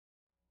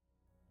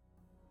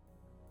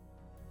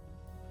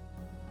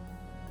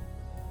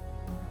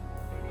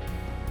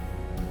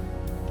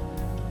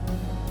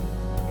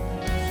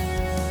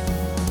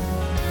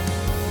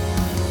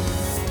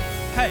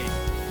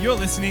You're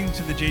listening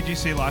to the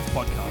GGC Life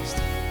podcast,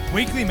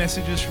 weekly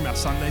messages from our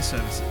Sunday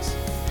services.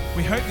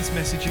 We hope this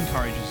message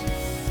encourages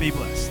you. Be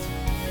blessed.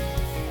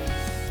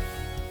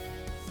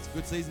 It's a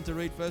good season to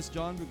read 1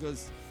 John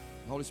because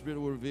the Holy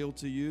Spirit will reveal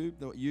to you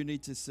what you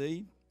need to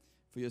see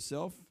for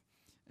yourself.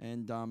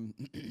 And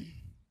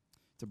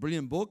it's a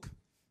brilliant book.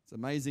 It's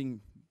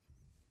amazing,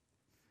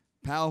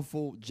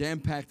 powerful,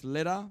 jam-packed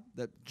letter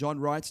that John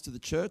writes to the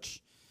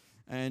church.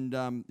 And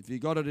if you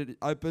got it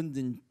opened,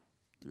 then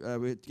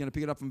we're going to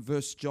pick it up from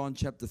 1 John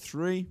chapter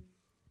 3.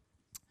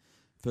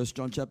 1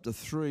 John chapter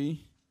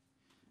 3.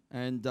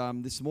 And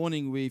this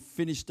morning we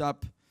finished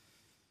up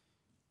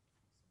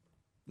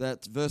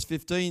that verse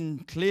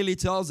 15 clearly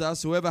tells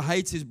us whoever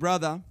hates his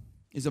brother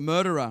is a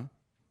murderer.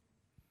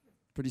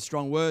 Pretty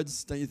strong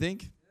words, don't you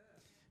think? Yeah.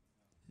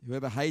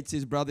 Whoever hates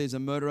his brother is a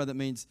murderer. That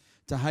means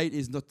to hate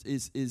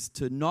is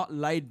to not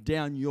lay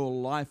down your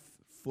life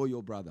for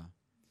your brother.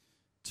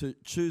 To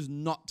choose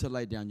not to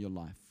lay down your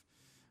life.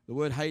 The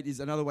word hate is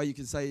another way you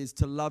can say is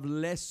to love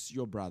less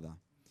your brother.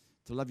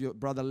 To love your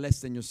brother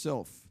less than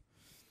yourself.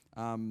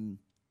 And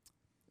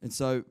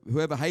so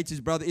whoever hates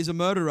his brother is a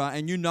murderer,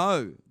 and you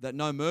know that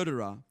no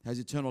murderer has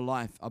eternal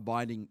life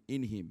abiding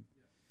in him.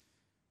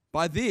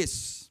 By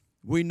this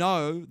we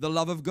know the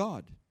love of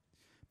God,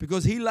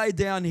 because he laid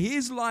down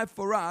his life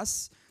for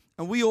us,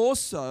 and we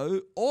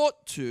also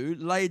ought to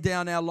lay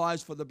down our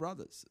lives for the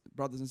brothers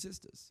and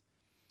sisters.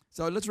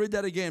 So let's read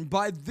that again.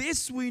 By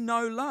this we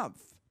know love,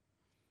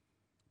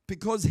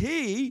 because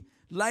he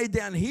laid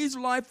down his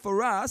life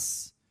for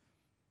us.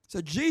 So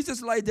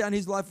Jesus laid down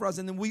his life for us,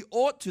 and then we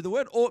ought to. The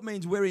word ought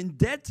means we're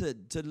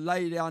indebted to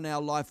lay down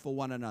our life for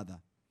one another,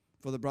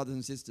 for the brothers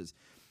and sisters.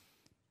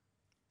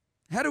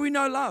 How do we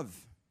know love?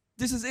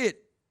 This is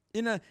it.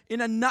 In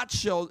a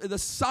nutshell, the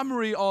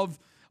summary of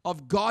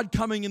God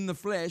coming in the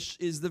flesh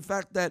is the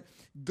fact that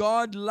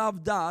God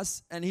loved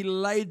us and he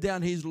laid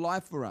down his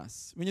life for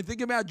us. When you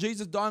think about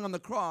Jesus dying on the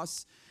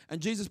cross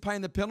and Jesus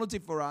paying the penalty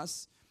for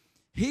us,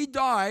 he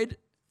died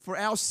for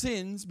our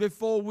sins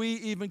before we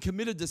even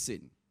committed the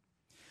sin.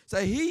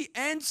 So he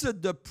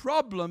answered the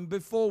problem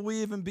before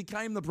we even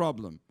became the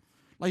problem.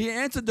 Like he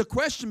answered the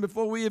question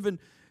before we even,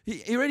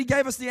 he already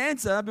gave us the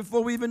answer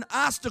before we even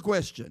asked the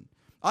question.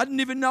 I didn't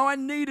even know I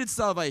needed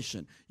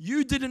salvation.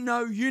 You didn't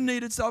know you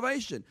needed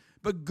salvation.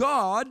 But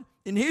God,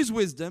 in his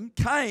wisdom,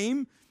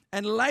 came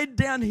and laid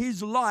down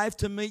his life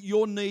to meet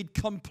your need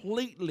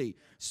completely,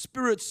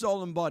 spirit,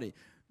 soul, and body.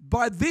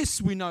 By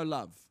this we know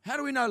love. How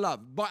do we know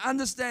love? By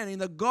understanding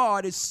that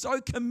God is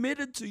so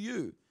committed to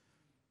you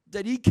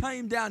that he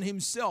came down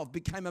himself,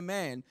 became a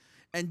man,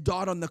 and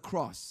died on the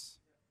cross.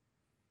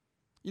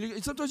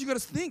 Sometimes you got to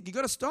think, you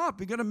got to stop,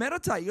 you got to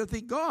meditate, you got to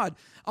think, God,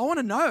 I want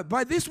to know.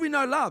 By this we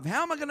know love.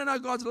 How am I going to know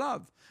God's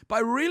love? By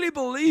really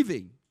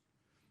believing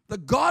the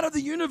God of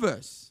the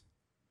universe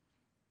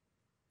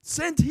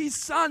sent his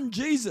son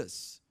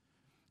Jesus,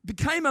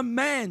 became a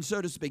man,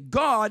 so to speak,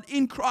 God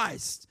in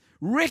Christ,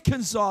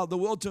 reconciled the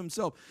world to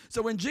himself.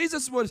 So when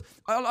Jesus was,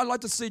 I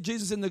like to see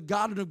Jesus in the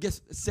Garden of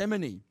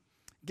Gethsemane.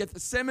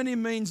 Gethsemane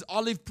means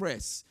olive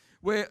press,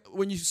 where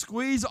when you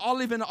squeeze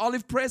olive in an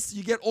olive press,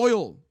 you get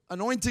oil,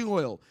 anointing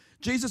oil.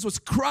 Jesus was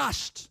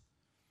crushed.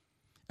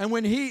 And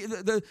when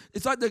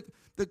it's like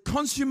the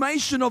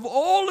consummation of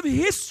all of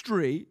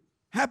history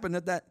happened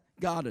at that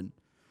garden.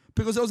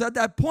 Because it was at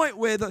that point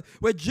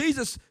where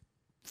Jesus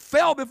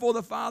fell before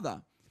the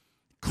Father,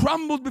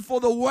 crumbled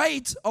before the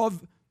weight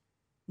of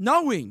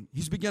knowing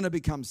he's going to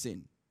become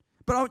sin.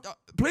 But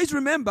please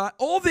remember,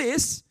 all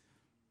this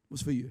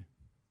was for you.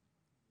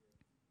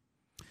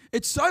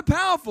 It's so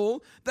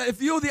powerful that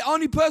if you're the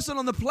only person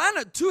on the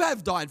planet to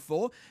have died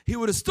for, he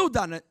would have still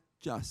done it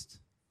just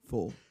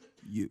for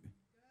you.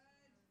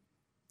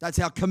 That's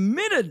how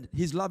committed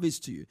his love is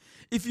to you.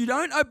 If you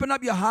don't open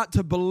up your heart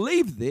to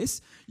believe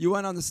this, you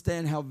won't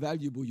understand how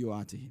valuable you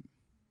are to him.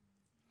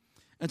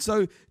 And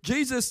so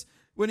Jesus,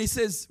 when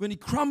he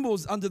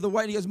crumbles under the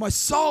weight, he goes, my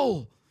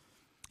soul.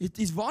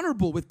 He's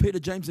vulnerable with Peter,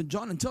 James, and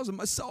John and tells them,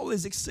 my soul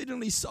is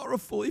exceedingly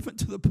sorrowful, even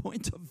to the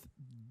point of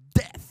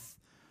death.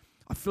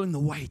 I'm feeling the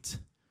weight.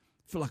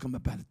 I feel like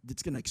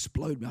it's going to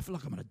explode me. I feel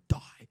like I'm going to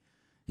die.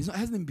 He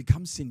hasn't even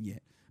become sin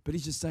yet. But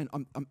he's just saying,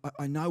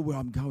 I know where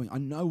I'm going. I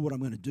know what I'm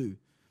going to do.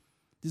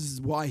 This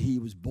is why he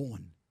was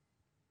born.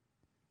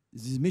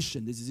 This is his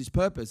mission. This is his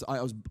purpose.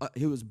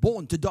 He was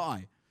born to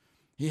die.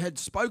 He had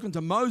spoken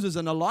to Moses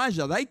and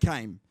Elijah. They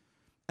came.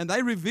 And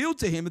they revealed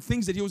to him the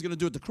things that he was going to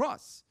do at the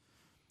cross.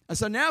 And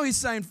so now he's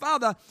saying,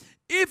 Father,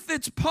 if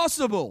it's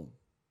possible,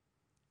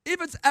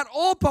 if it's at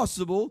all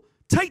possible,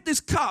 take this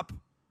cup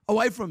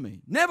away from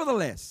me.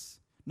 Nevertheless,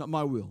 not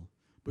my will,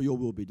 but your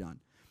will be done.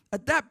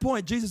 At that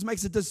point, Jesus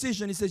makes a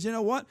decision. He says, you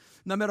know what?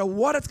 No matter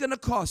what it's going to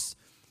cost,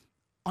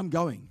 I'm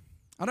going.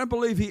 I don't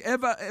believe he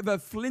ever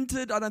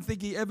flinted. I don't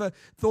think he ever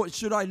thought,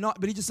 should I not?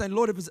 But he's just saying,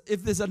 Lord,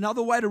 if there's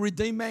another way to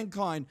redeem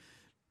mankind,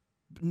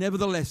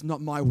 nevertheless,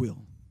 not my will,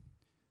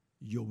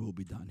 your will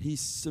be done. He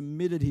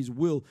submitted his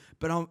will.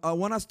 But I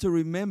want us to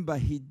remember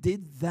he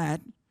did that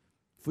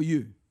for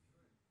you.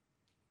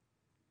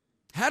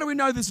 How do we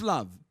know this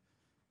love?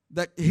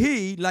 that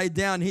he laid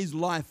down his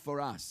life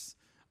for us.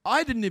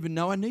 I didn't even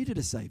know I needed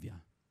a Savior,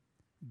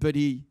 but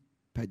he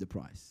paid the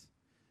price.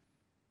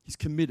 He's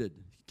committed.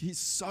 He's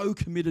so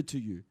committed to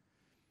you.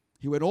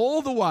 He went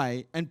all the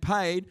way and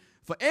paid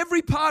for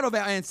every part of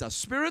our answer,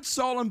 spirit,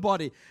 soul, and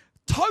body,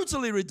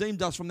 totally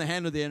redeemed us from the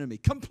hand of the enemy,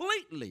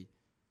 completely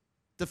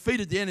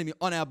defeated the enemy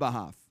on our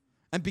behalf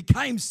and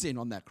became sin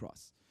on that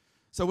cross.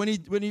 So when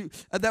he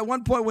at that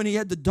one point when he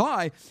had to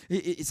die,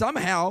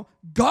 somehow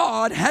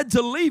God had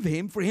to leave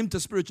him for him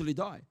to spiritually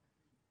die.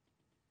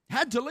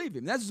 Had to leave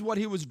him. That's what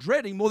he was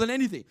dreading more than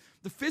anything.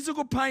 The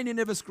physical pain, he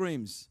never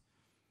screams.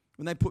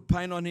 When they put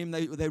pain on him, they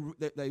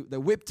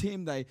whipped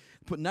him, they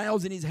put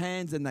nails in his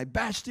hands and they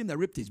bashed him, they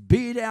ripped his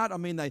beard out. I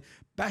mean, they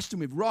bashed him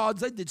with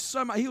rods. They did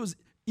so much. He was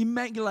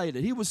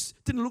immaculated. He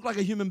didn't look like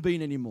a human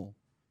being anymore.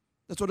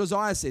 That's what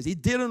Isaiah says. He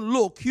didn't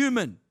look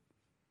human.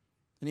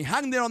 And he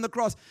hung there on the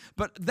cross.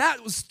 But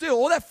that was still,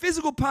 all that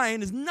physical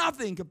pain is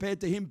nothing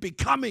compared to him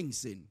becoming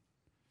sin.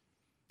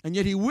 And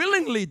yet he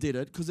willingly did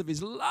it because of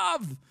his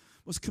love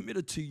was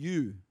committed to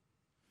you.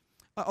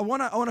 I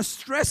want to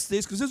stress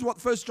this because this is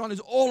what 1 John is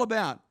all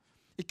about.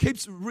 It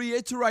keeps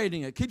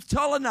reiterating it, keeps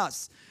telling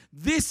us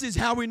this is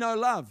how we know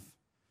love,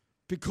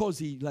 because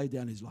he laid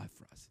down his life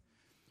for us.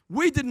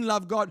 We didn't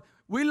love God.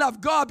 We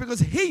love God because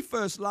he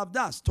first loved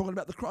us. Talking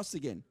about the cross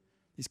again.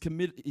 He's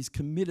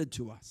committed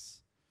to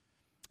us.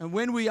 And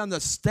when we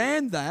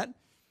understand that,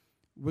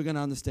 we're going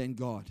to understand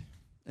God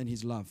and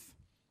his love.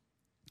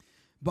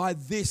 By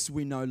this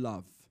we know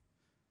love.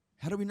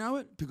 How do we know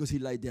it? Because he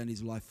laid down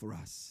his life for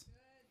us.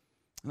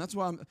 And that's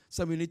why I'm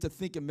saying we need to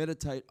think and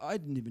meditate. I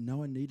didn't even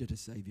know I needed a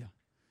Savior.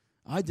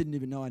 I didn't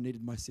even know I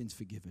needed my sins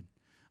forgiven.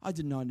 I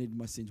didn't know I needed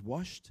my sins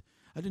washed.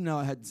 I didn't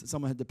know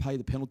someone had to pay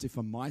the penalty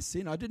for my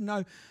sin. I didn't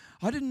know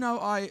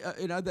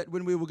that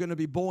when we were going to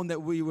be born,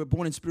 that we were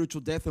born in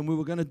spiritual death and we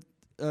were going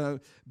to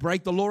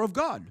break the law of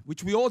God,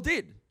 which we all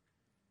did.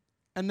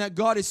 And that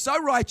God is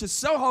so righteous,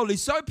 so holy,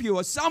 so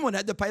pure, someone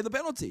had to pay the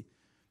penalty.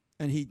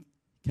 And he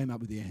came up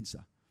with the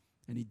answer.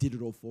 And he did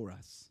it all for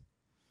us.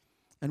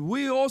 And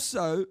we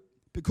also,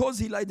 because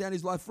he laid down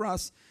his life for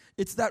us,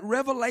 it's that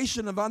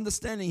revelation of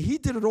understanding he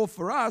did it all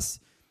for us.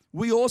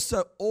 We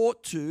also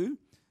ought to,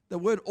 the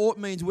word ought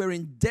means we're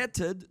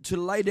indebted to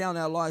lay down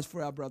our lives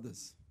for our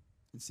brothers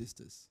and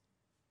sisters.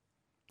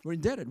 We're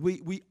indebted.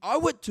 We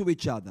owe it to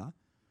each other.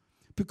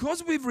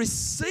 Because we've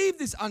received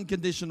this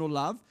unconditional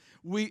love,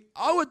 we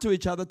owe it to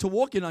each other to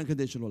walk in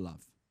unconditional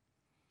love.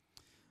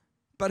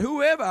 But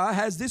whoever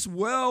has this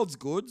world's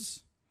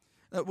goods,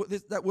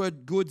 that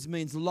word goods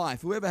means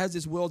life. Whoever has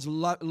this world's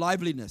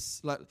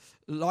liveliness,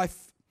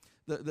 life,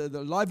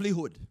 the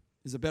livelihood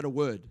is a better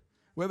word.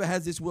 Whoever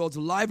has this world's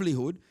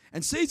livelihood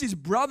and sees his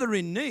brother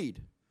in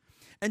need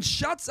and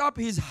shuts up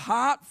his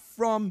heart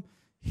from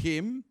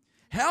him,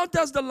 how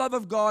does the love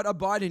of God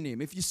abide in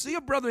him? If you see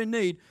a brother in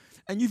need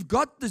and you've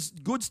got this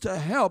goods to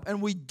help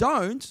and we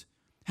don't,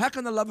 how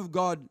can the love of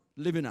God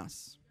live in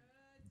us?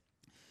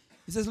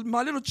 He says,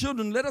 my little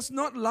children, let us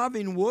not love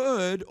in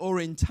word or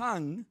in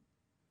tongue,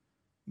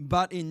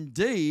 but in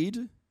deed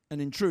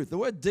and in truth. The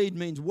word deed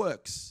means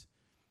works.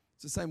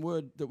 It's the same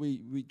word that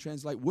we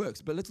translate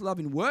works. But let's love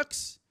in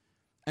works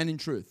and in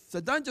truth.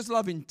 So don't just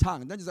love in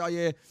tongue. Don't just say, oh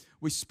yeah,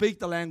 we speak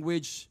the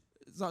language.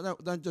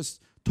 Don't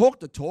just talk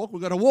the talk.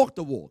 We've got to walk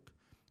the walk.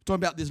 We're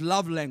talking about this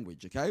love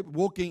language, okay?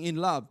 Walking in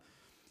love.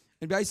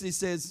 And basically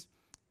says,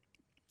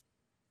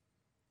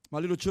 my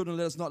little children,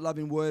 let us not love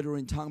in word or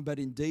in tongue, but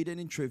in deed and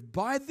in truth.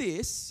 By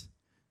this,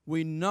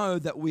 we know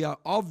that we are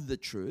of the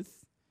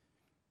truth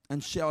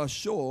and shall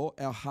assure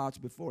our hearts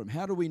before him.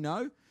 How do we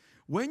know?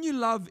 When you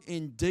love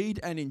in deed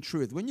and in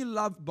truth, when you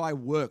love by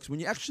works, when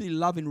you actually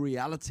love in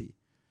reality,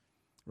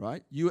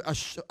 right? You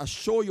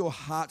assure your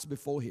hearts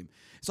before him.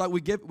 It's like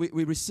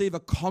we receive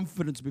a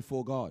confidence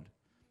before God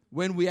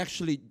when we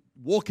actually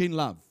walk in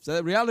love. So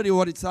the reality of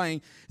what it's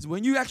saying is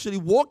when you actually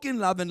walk in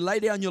love and lay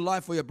down your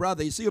life for your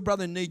brother, you see your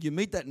brother in need, you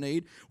meet that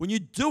need. When you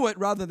do it,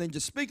 rather than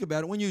just speak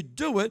about it, when you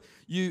do it,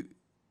 you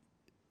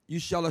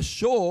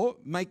shall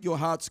make your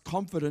hearts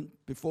confident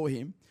before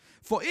him.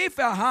 For if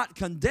our heart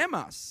condemn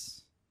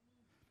us,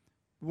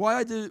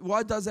 why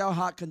does our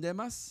heart condemn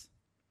us?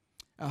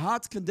 Our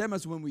hearts condemn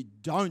us when we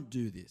don't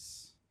do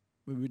this,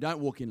 when we don't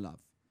walk in love.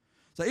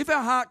 So if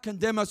our heart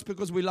condemn us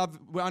because we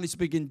only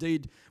speak in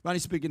deed, we're only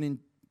speaking in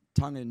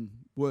tongue and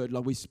word,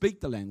 like we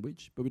speak the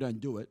language, but we don't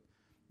do it,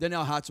 then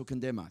our hearts will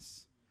condemn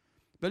us.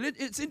 But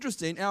it's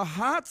interesting, our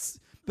hearts,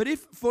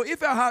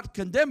 if our heart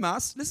condemn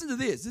us, listen to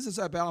this is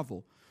so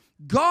powerful.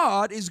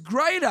 God is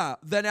greater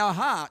than our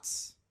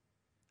hearts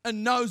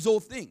and knows all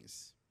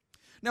things.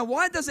 Now,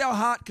 why does our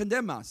heart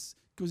condemn us?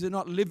 Because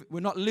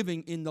we're not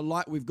living in the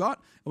light we've got,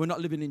 and we're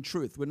not living in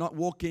truth. We're not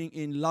walking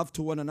in love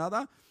to one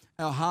another.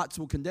 Our hearts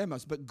will condemn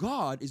us. But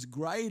God is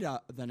greater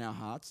than our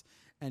hearts,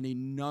 and he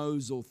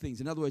knows all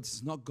things. In other words,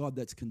 it's not God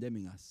that's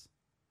condemning us.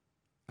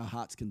 Our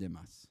hearts condemn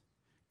us.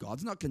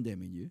 God's not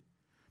condemning you.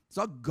 It's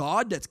not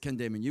God that's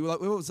condemning you.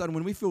 Like all of a sudden,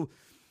 when we feel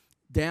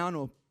down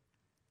or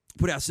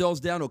put ourselves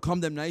down or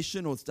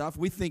condemnation or stuff,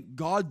 we think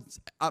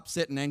God's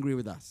upset and angry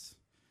with us.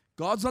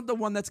 God's not the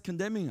one that's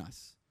condemning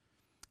us.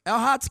 Our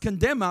hearts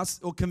condemn us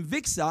or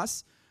convicts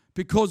us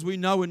because we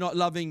know we're not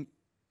loving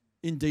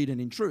in deed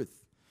and in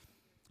truth.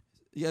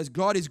 Yes,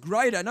 God is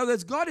greater. In other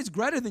words, God is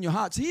greater than your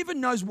heart. So He even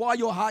knows why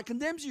your heart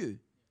condemns you.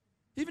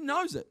 He even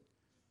knows it.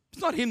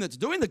 It's not Him that's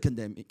doing the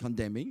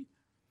condemning.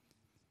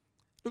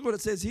 Look what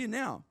it says here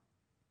now.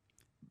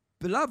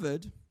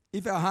 Beloved,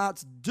 if our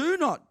hearts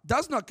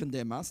does not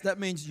condemn us, that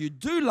means you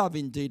do love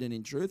in deed and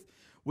in truth,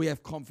 we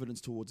have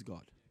confidence towards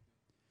God.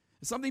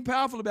 There's something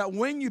powerful about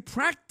when you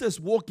practice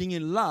walking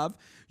in love,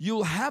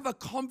 you'll have a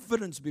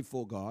confidence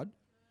before God.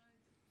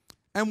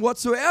 And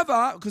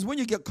whatsoever, because when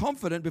you get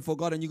confident before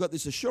God and you got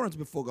this assurance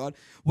before God,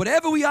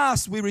 whatever we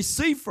ask, we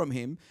receive from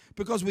Him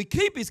because we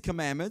keep His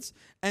commandments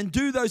and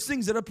do those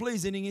things that are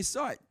pleasing in His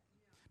sight.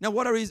 Now,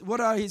 what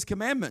are His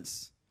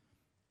commandments?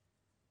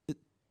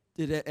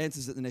 It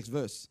answers at the next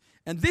verse.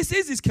 And this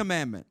is His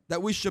commandment,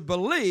 that we should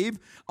believe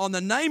on the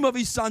name of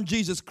His Son,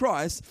 Jesus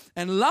Christ,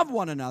 and love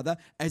one another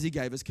as He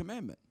gave us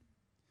commandment.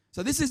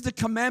 So this is the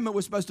commandment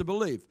we're supposed to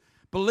believe.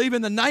 Believe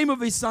in the name of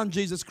His Son,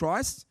 Jesus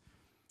Christ.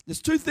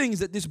 There's two things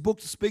that this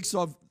book speaks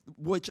of,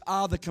 which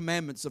are the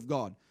commandments of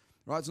God.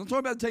 Right? So I'm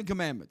talking about the 10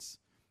 commandments.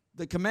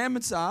 The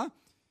commandments are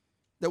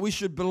that we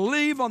should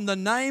believe on the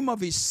name of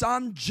His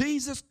Son,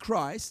 Jesus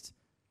Christ,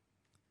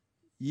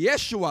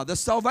 Yeshua, the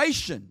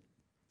salvation,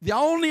 the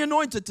only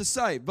anointed to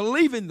save.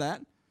 Believe in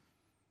that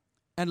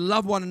and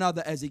love one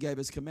another as He gave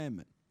us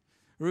commandment.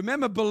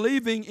 Remember,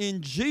 believing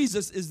in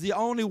Jesus is the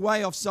only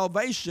way of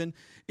salvation,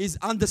 is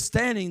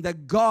understanding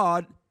that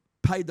God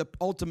paid the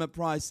ultimate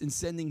price in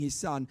sending His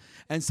Son,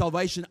 and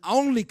salvation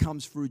only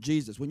comes through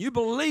Jesus. When you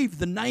believe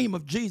the name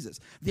of Jesus,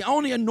 the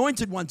only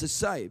anointed one to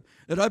save,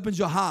 it opens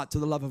your heart to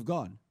the love of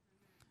God.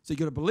 So you've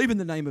got to believe in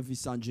the name of His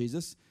Son,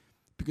 Jesus,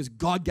 because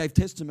God gave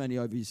testimony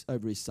over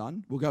His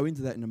Son. We'll go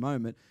into that in a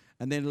moment.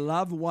 And then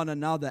love one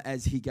another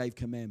as He gave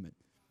commandment.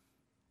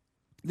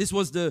 This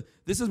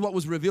is what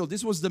was revealed.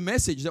 This was the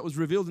message that was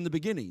revealed in the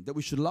beginning, that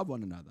we should love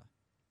one another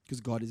because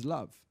God is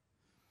love.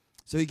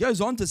 So He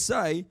goes on to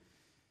say,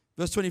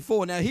 verse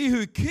 24, now he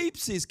who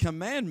keeps His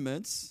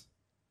commandments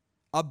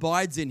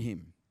abides in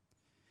Him,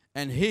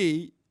 and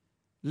He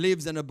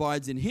lives and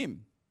abides in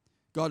Him.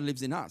 God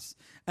lives in us.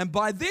 And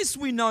by this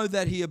we know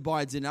that He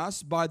abides in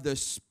us, by the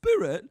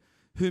Spirit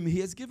whom He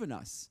has given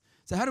us.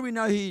 So how do we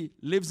know He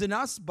lives in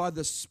us? By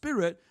the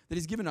Spirit that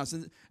He's given us.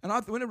 And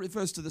when it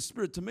refers to the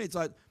Spirit, to me, it's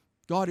like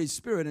God is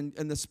Spirit,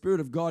 and the Spirit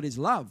of God is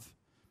love.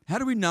 How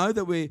do we know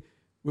that we're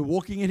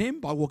walking in Him?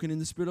 By walking in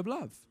the Spirit of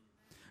love.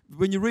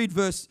 When you read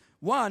verse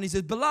 1, He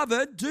says,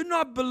 Beloved, do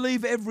not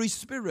believe every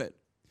spirit,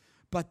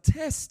 but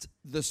test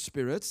the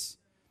spirits,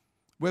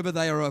 whether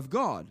they are of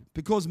God.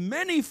 Because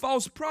many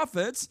false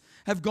prophets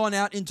have gone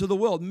out into the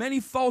world. Many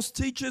false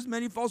teachers,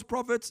 many false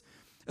prophets.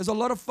 There's a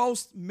lot of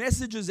false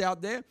messages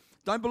out there.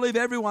 Don't believe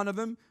every one of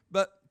them,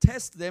 but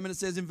test them. And it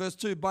says in verse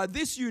 2, by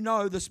this you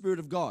know the Spirit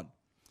of God.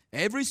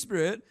 Every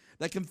spirit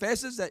that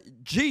confesses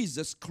that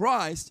Jesus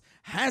Christ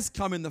has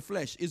come in the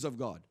flesh is of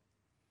God.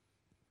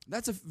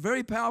 That's a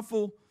very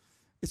powerful,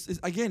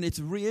 it's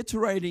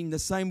reiterating the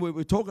same word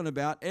we're talking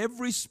about.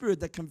 Every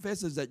spirit that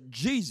confesses that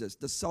Jesus,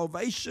 the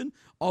salvation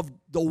of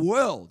the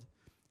world,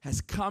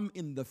 has come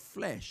in the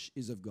flesh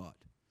is of God.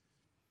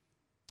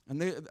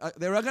 And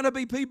there are going to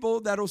be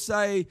people that will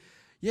say,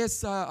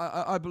 yes,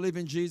 I believe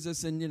in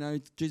Jesus,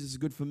 and, Jesus is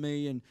good for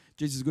me, and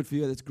Jesus is good for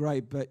you. That's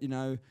great, but,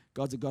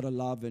 God's a God of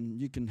love,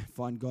 and you can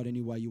find God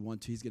any way you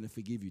want to. He's going to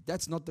forgive you.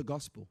 That's not the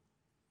gospel.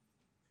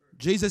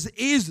 Jesus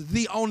is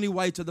the only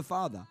way to the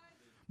Father.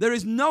 There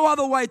is no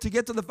other way to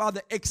get to the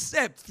Father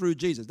except through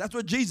Jesus. That's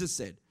what Jesus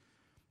said.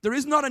 There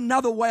is not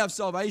another way of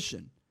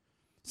salvation.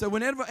 So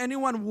whenever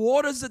anyone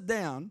waters it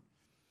down,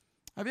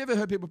 have you ever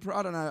heard people pray?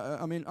 I don't know.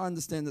 I mean, I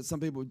understand that some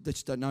people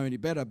just don't know any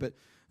better, but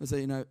they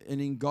say, and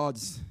in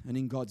God's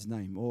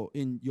name, or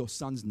in your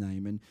Son's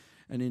name,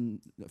 and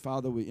in the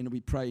Father,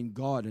 we pray in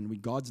God and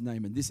with God's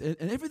name, and this and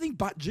everything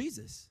but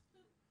Jesus.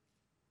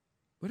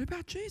 What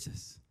about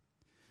Jesus?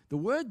 The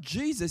word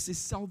Jesus is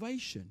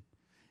salvation.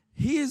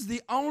 He is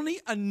the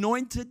only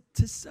anointed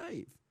to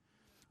save.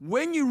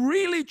 When you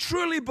really,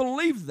 truly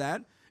believe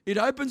that, it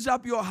opens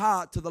up your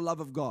heart to the love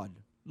of God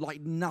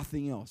like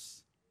nothing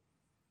else.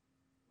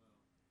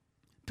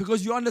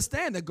 Because you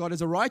understand that God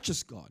is a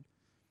righteous God.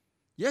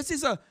 Yes,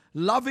 He's a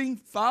loving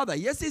Father.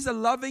 Yes, He's a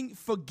loving,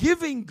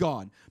 forgiving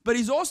God. But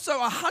He's also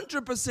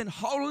 100%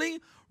 holy,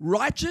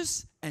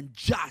 righteous, and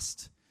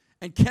just,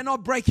 and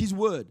cannot break His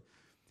word.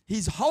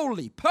 He's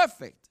holy,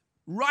 perfect,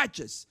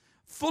 righteous,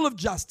 full of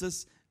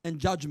justice and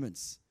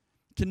judgments.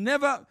 Can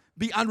never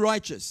be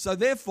unrighteous. So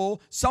therefore,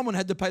 someone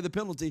had to pay the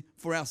penalty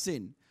for our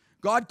sin.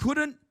 God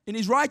couldn't, in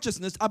His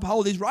righteousness,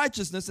 uphold His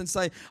righteousness and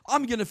say,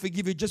 I'm going to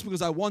forgive you just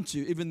because I want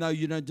to, even though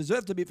you don't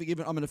deserve to be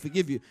forgiven, I'm going to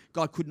forgive you.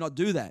 God could not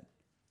do that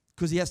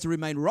because He has to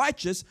remain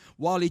righteous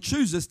while He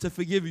chooses to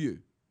forgive you.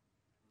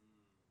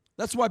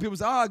 That's why people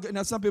say,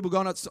 some people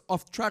go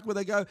off track where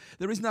they go,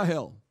 there is no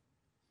hell.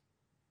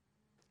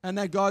 And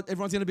that God,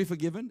 everyone's going to be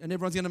forgiven, and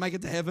everyone's going to make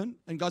it to heaven,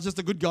 and God's just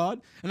a good God,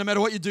 and no matter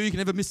what you do, you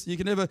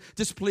can never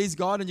displease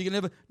God, and you can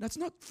never. That's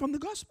not from the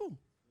gospel.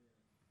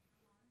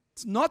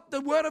 It's not the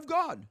word of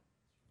God.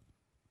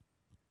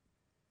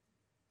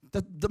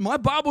 My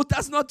Bible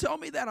does not tell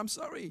me that. I'm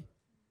sorry.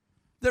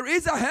 There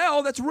is a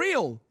hell that's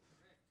real,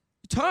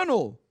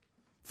 eternal,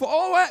 for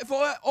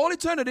all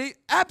eternity,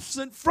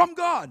 absent from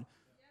God.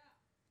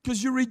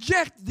 Because you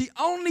reject the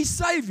only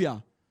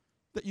Savior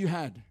that you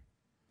had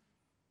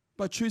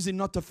by choosing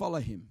not to follow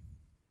Him.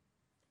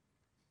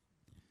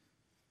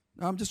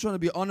 Now, I'm just trying to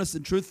be honest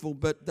and truthful,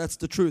 but that's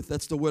the truth.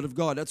 That's the Word of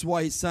God. That's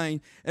why He's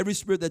saying every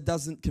spirit that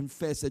doesn't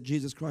confess that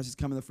Jesus Christ has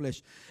come in the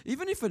flesh,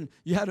 even if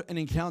you had an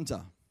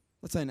encounter,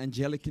 let's say an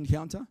angelic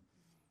encounter,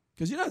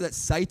 because you know that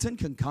Satan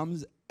can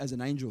come as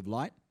an angel of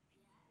light.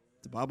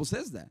 The Bible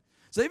says that.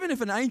 So even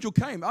if an angel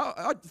came,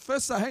 I'd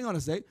first say, hang on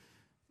a sec,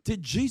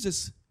 did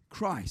Jesus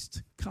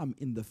Christ come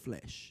in the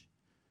flesh?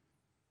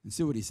 And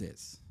see what He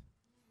says.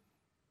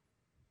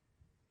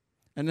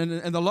 And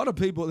a lot of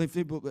people,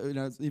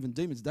 even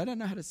demons, they don't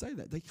know how to say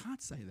that. They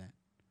can't say that.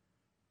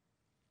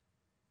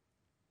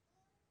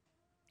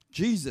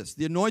 Jesus,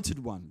 the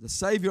anointed one, the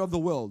Savior of the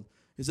world,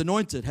 is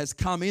anointed, has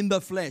come in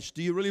the flesh.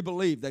 Do you really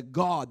believe that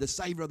God, the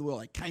Savior of the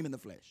world, came in the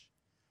flesh?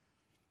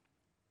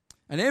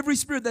 And every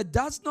spirit that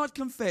does not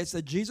confess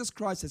that Jesus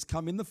Christ has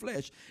come in the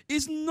flesh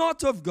is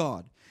not of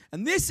God.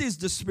 And this is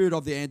the spirit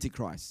of the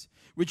Antichrist,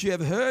 which you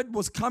have heard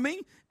was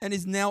coming and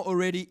is now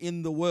already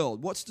in the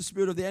world. What's the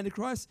spirit of the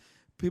Antichrist?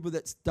 People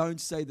that don't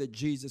say that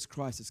Jesus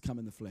Christ has come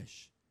in the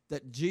flesh.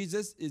 That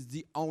Jesus is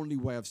the only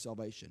way of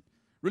salvation.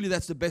 Really,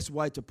 that's the best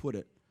way to put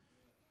it.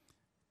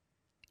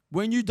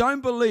 When you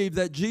don't believe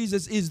that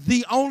Jesus is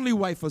the only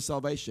way for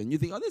salvation, you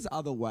think, there's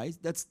other ways.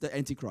 That's the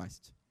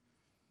Antichrist.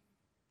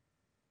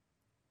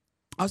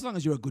 As long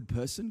as you're a good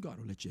person, God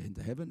will let you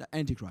into heaven. The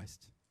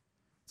Antichrist.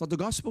 It's not the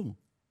gospel.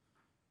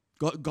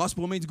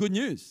 Gospel means good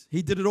news.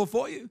 He did it all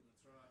for you.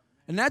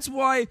 And that's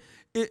why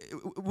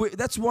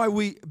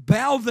we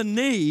bow the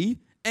knee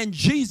and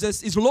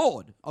Jesus is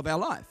Lord of our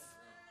life.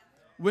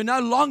 We're no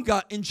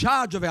longer in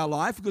charge of our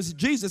life because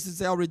Jesus is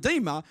our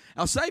Redeemer,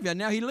 our Savior.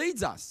 Now He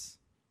leads us.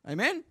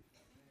 Amen?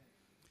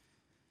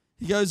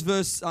 He goes,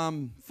 verse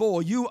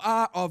 4, you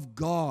are of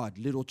God,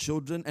 little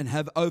children, and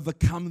have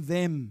overcome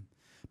them,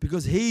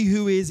 because He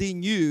who is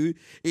in you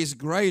is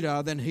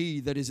greater than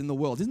he that is in the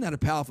world. Isn't that a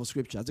powerful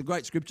scripture? It's a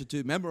great scripture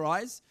to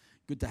memorize.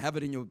 Good to have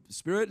it in your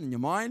spirit and your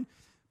mind.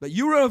 But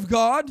you are of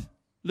God,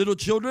 little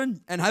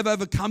children, and have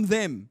overcome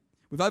them.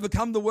 We've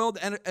overcome the world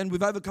and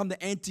we've overcome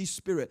the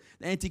anti-spirit,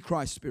 the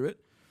antichrist spirit,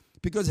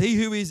 because He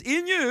who is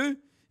in you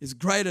is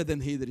greater than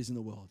he that is in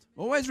the world.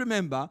 Always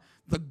remember,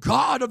 the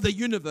God of the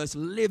universe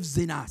lives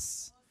in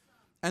us.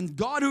 And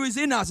God who is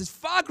in us is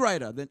far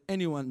greater than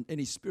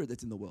any spirit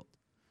that's in the world.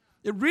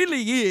 It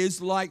really is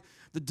like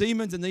the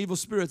demons and the evil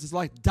spirits. It's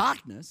like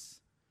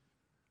darkness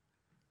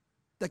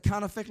that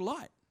can't affect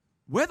light.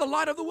 We're the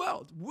light of the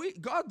world.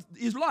 God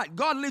is light.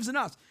 God lives in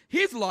us.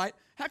 His light,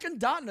 how can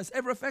darkness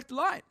ever affect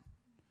light?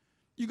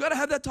 You've got to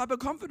have that type of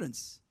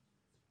confidence.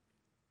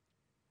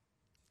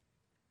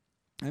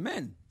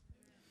 Amen.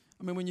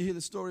 I mean, when you hear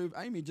the story of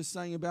Amy just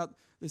saying about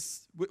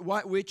this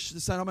white witch,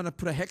 saying, I'm going to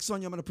put a hex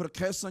on you, I'm going to put a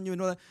curse on you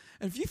and all that.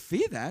 And if you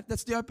fear that,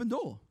 that's the open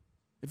door.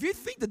 If you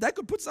think that they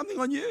could put something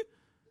on you,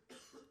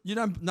 you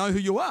don't know who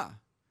you are.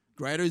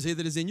 Greater is He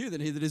that is in you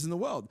than he that is in the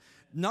world.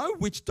 No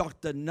witch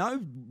doctor, no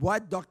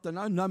white doctor,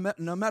 no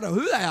matter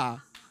who they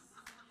are.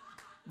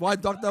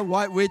 White doctor,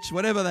 white witch,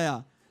 whatever they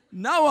are.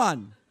 No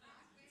one.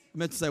 I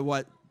meant to say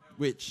white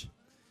witch.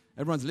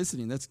 Everyone's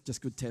listening. That's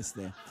just good test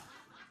there.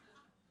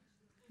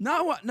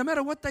 No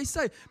matter what they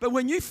say. But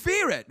when you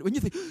fear it, when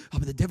you think,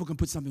 but the devil can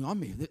put something on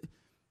me.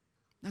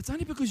 That's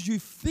only because you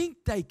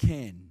think they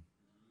can.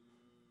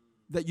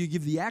 That you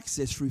give the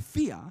access through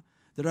fear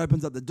that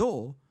opens up the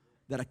door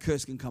that a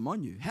curse can come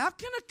on you. How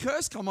can a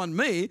curse come on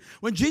me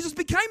when Jesus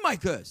became my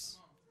curse?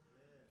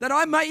 That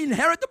I may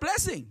inherit the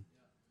blessing.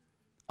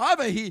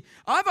 Either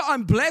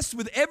I'm blessed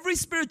with every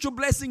spiritual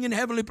blessing in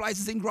heavenly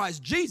places in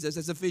Christ Jesus,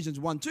 as Ephesians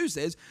 1:2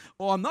 says,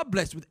 or I'm not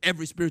blessed with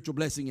every spiritual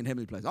blessing in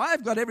heavenly places. I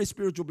have got every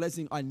spiritual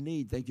blessing I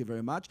need, thank you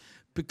very much,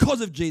 because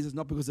of Jesus,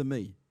 not because of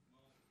me.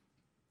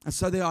 And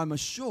so there I'm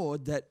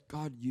assured that,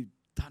 God, you've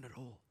done it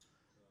all.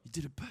 You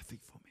did it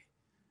perfect for me.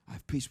 I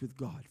have peace with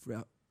God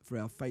for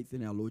our faith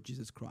in our Lord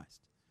Jesus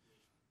Christ.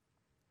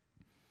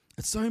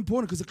 It's so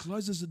important because it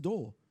closes the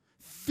door.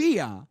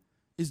 Fear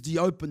is the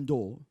open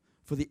door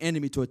for the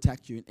enemy to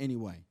attack you in any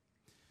way.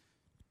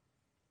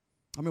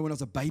 I remember when I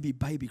was a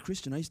baby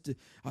Christian,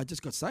 I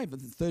just got saved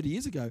 30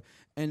 years ago,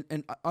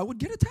 and I would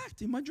get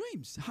attacked in my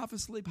dreams, half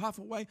asleep, half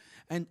awake,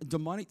 and a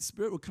demonic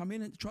spirit would come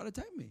in and try to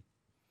attack me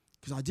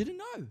because I didn't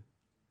know.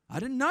 I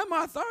didn't know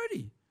my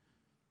authority.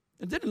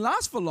 It didn't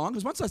last for long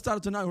because once I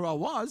started to know who I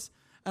was,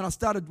 and I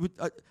started with,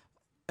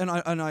 and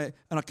I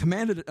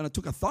commanded it and I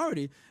took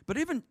authority. But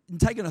even in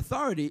taking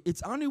authority,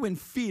 it's only when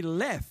fear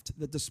left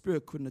that the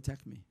spirit couldn't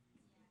attack me.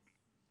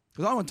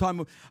 Because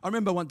I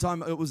remember one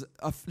time it was,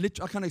 I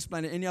can't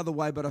explain it any other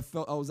way, but I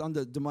felt I was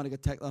under demonic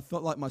attack. I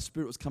felt like my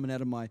spirit was coming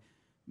out of my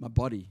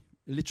body.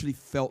 It literally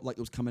felt like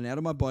it was coming out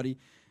of my body.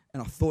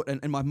 And I thought,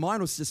 and my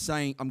mind was just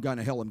saying, I'm going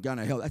to hell, I'm going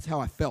to hell. That's how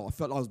I felt. I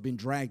felt like I was being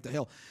dragged to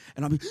hell.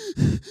 And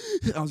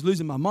I was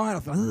losing my mind. I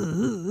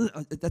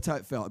felt, that's how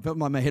it felt. It felt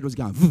like my head was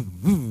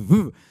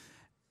going,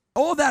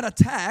 all that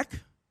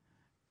attack,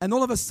 and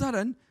all of a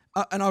sudden,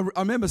 and I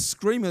remember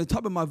screaming at the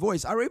top of my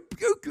voice, I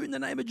rebuke you in the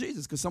name of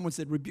Jesus, because someone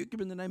said, rebuke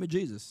him in the name of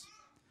Jesus.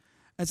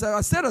 And so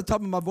I said at the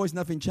top of my voice,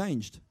 nothing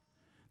changed.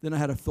 Then I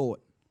had a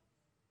thought,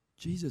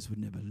 Jesus would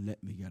never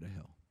let me go to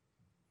hell.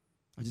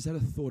 I just had a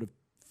thought of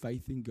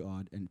faith in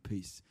God and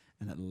peace,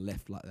 and it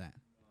left like that.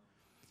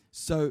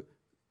 So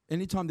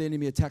anytime the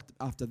enemy attacked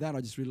after that,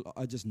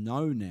 I just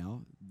know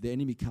now the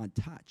enemy can't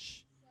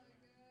touch.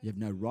 You have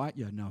no right,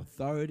 you have no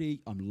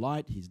authority. I'm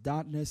light, he's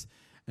darkness,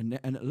 and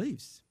it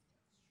leaves.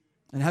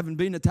 And haven't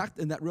been attacked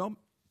in that realm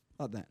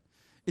like that.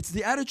 It's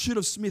the attitude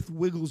of Smith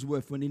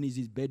Wigglesworth when in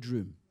his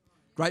bedroom.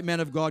 Great man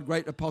of God,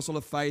 great apostle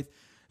of faith,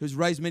 who's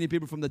raised many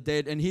people from the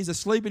dead, and he's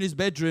asleep in his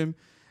bedroom,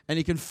 and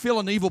he can feel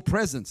an evil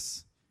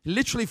presence. He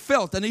literally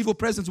felt an evil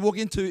presence walk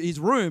into his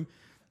room,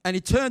 and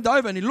he turned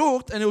over and he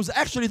looked, and it was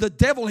actually the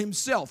devil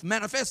himself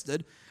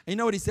manifested. And you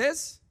know what he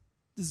says?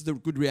 This is the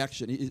good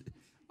reaction.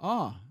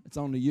 It's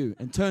only you.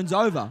 And turns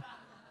over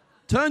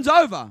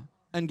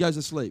and goes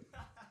to sleep.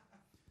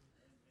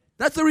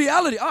 That's the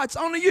reality. It's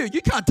only you.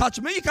 You can't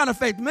touch me. You can't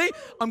affect me.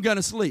 I'm going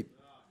to sleep.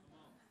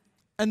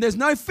 And there's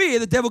no fear.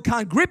 The devil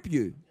can't grip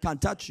you,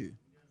 can't touch you.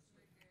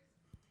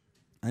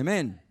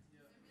 Amen.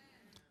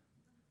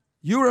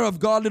 You are of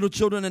God, little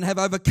children, and have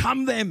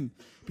overcome them,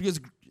 because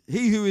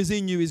he who is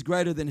in you is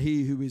greater than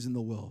he who is in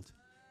the world.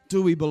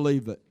 Do we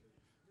believe it?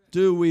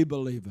 Do we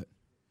believe it?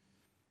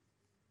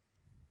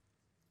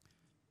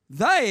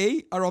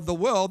 They are of the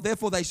world,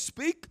 therefore they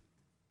speak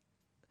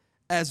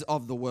as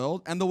of the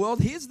world, and the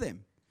world hears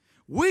them.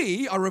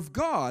 We are of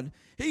God.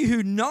 He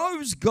who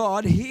knows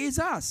God hears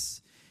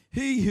us.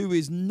 He who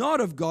is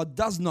not of God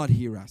does not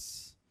hear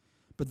us.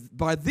 But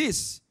by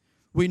this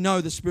we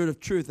know the spirit of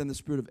truth and the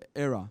spirit of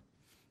error.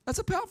 That's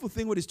a powerful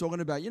thing what he's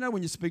talking about. You know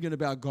when you're speaking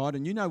about God,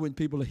 and you know when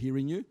people are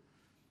hearing you,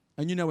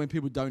 and you know when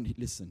people don't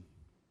listen.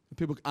 When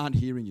people aren't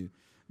hearing you.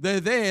 They're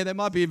there, they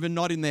might be even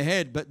nodding their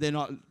head, but they're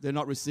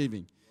not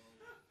receiving.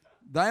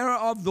 They are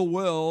of the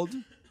world,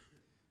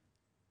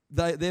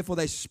 therefore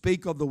they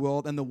speak of the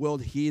world, and the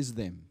world hears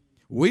them.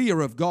 We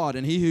are of God,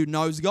 and he who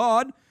knows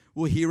God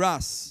will hear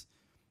us.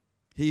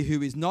 He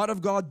who is not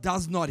of God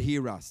does not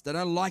hear us. They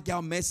don't like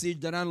our message.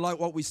 They don't like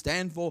what we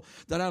stand for.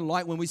 They don't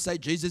like when we say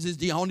Jesus is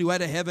the only way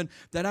to heaven.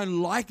 They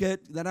don't like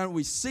it. They don't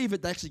receive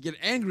it. They actually get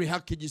angry. How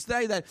could you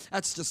say that?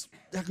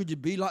 How could you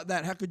be like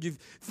that? How could you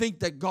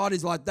think that God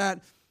is like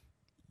that?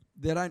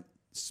 They don't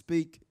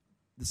speak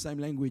the same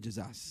language as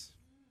us.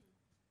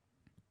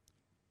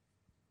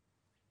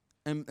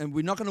 And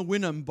we're not going to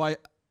win them by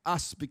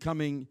us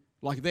becoming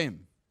like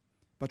them,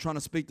 by trying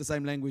to speak the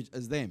same language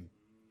as them.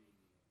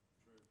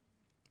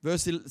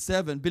 Verse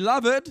 7,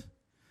 Beloved,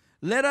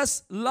 let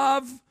us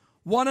love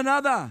one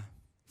another,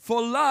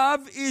 for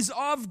love is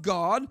of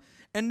God,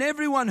 and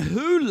everyone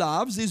who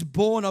loves is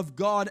born of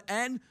God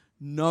and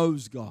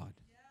knows God.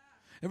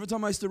 Yeah. Every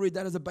time I used to read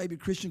that as a baby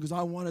Christian, because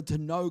I wanted to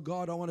know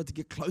God, I wanted to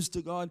get close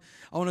to God,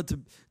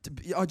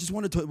 I just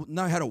wanted to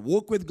know how to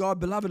walk with God.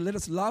 Beloved, let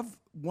us love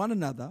one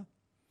another.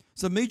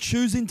 So me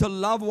choosing to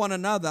love one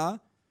another,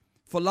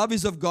 for love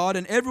is of God,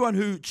 and everyone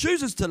who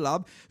chooses to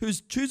love, who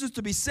chooses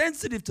to be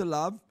sensitive to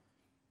love,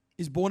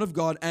 is born of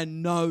God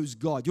and knows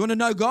God. You want to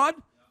know God?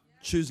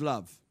 Yeah. Choose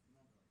love.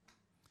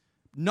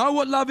 Know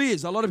what love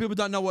is. A lot of people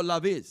don't know what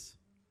love is.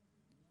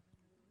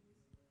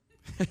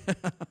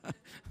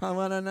 I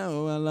want to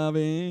know what love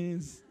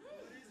is.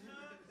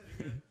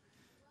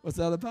 What's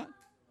the other part?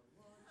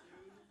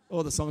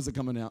 Oh, the songs are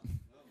coming out.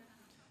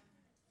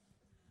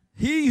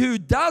 He who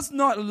does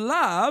not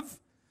love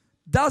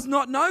does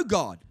not know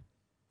God,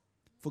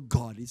 for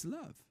God is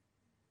love.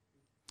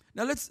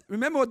 Now let's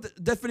remember what the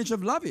definition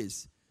of love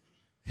is.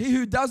 He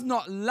who does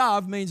not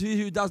love means he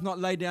who does not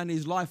lay down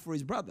his life for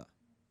his brother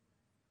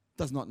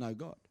does not know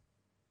God.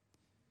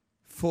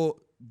 For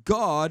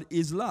God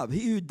is love.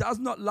 He who does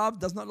not love,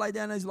 does not lay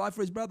down his life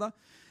for his brother,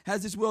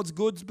 has this world's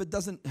goods but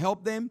doesn't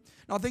help them.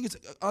 And I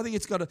think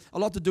it's got a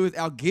lot to do with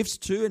our gifts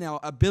too, and our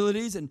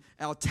abilities and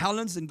our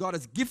talents, and God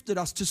has gifted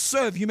us to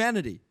serve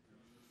humanity.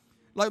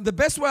 Like the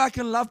best way I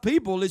can love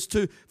people is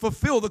to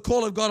fulfill the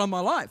call of God on my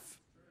life.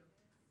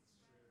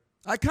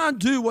 I can't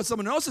do what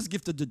someone else is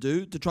gifted to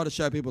do to try to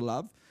show people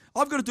love.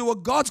 I've got to do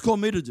what God's called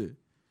me to do.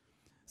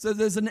 So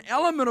there's an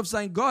element of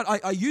saying, God,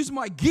 I use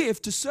my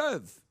gift to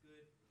serve.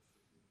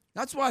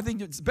 That's why I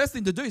think it's the best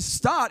thing to do is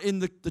start in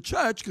the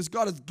church, because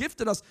God has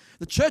gifted us.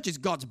 The church is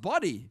God's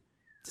body.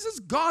 This is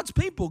God's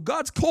people.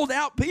 God's called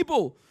out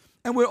people.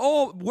 And we're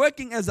all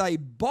working as a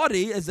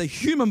body, as a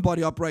human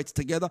body operates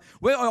together.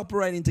 We're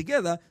operating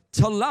together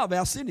to love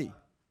our city.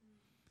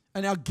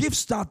 And our gifts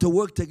start to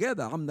work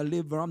together. I'm the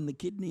liver, I'm the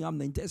kidney, I'm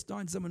the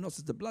intestine. Someone else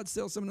is the blood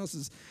cell, someone else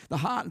is the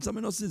heart, and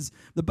someone else is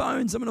the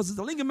bone, someone else is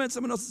the ligament,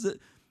 someone else is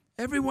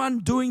everyone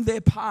doing their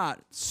part,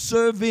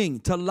 serving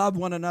to love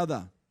one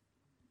another.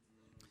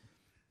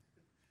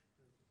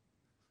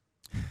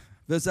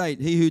 Verse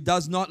 8, he who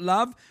does not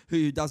love,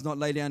 who does not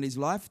lay down his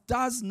life,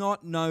 does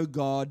not know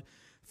God,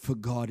 for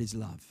God is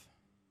love.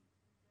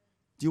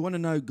 Do you want to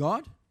know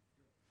God?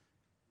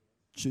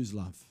 Choose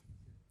love.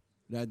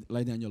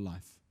 Lay down your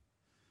life.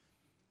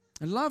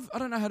 And love, I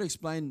don't know how to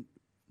explain,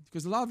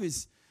 because love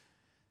is,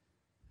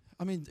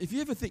 if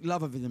you ever think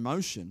love of an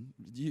emotion,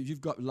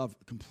 you've got love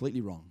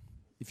completely wrong.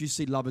 If you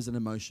see love as an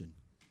emotion,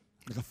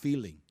 like a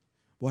feeling.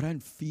 Well, I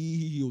don't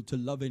feel to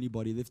love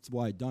anybody. That's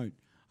why I don't.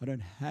 I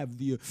don't have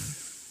the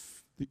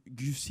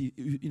juicy,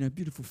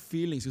 beautiful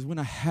feelings. Because when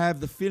I have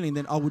the feeling,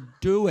 then I would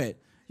do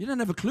it. You don't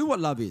have a clue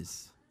what love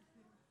is.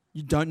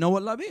 You don't know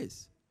what love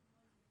is.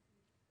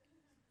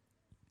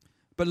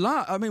 But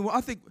love,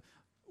 I think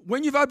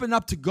when you've opened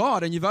up to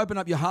God and you've opened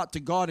up your heart to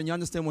God and you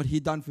understand what He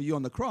done for you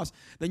on the cross,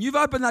 then you've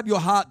opened up your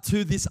heart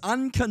to this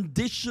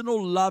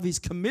unconditional love. He's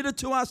committed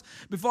to us.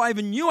 Before I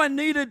even knew I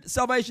needed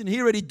salvation,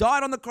 He already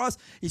died on the cross.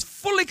 He's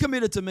fully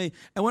committed to me.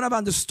 And when I've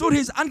understood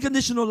His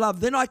unconditional love,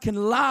 then I can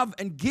love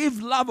and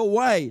give love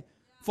away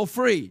for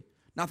free.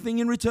 Nothing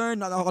in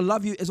return. I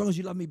love you as long as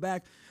you love me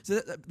back. So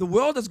the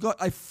world has got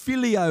a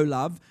filio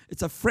love.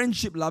 It's a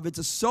friendship love. It's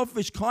a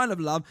selfish kind of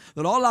love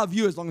that I'll love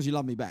you as long as you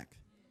love me back.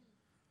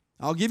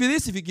 I'll give you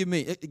this if you give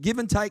me. Give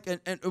and take, and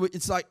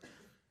it's like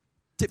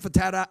tit for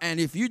tatter. And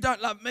if you don't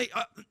love me,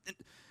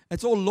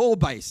 it's all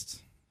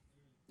law-based.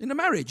 In a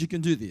marriage, you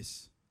can do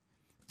this.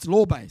 It's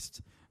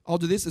law-based. I'll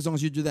do this as long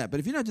as you do that. But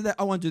if you don't do that,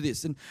 I won't do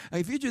this. And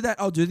if you do that,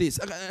 I'll do this.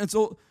 And it's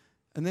all.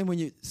 And then when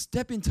you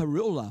step into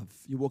real love,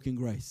 you walk in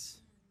grace.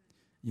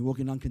 You walk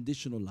in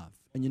unconditional love.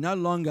 And you no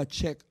longer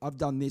check, I've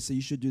done this, so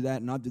you should do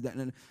that, and I'll do that.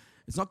 And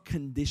it's not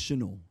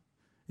conditional.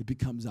 It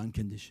becomes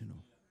unconditional.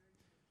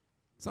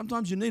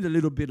 Sometimes you need a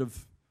little bit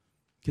of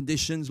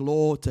conditions,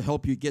 law, to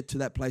help you get to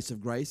that place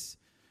of grace.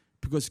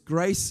 Because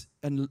grace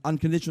and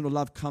unconditional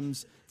love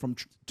comes from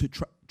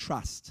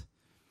trust.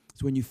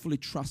 It's when you fully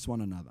trust one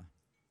another.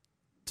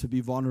 To be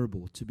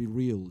vulnerable, to be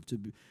real.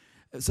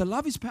 So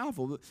love is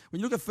powerful. When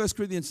you look at 1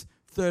 Corinthians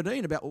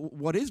 13 about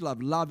what is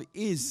love, love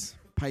is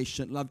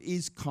patient, love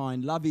is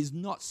kind, love is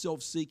not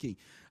self-seeking.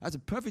 That's a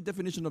perfect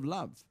definition of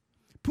love.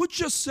 Put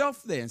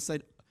yourself there and say,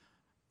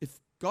 if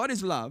God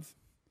is love,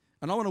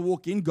 and I want to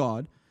walk in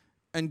God,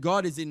 and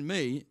God is in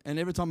me, and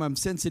every time I'm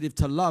sensitive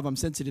to love, I'm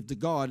sensitive to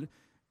God,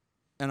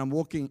 and I'm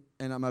walking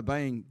and I'm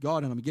obeying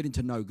God, and I'm getting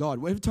to know God.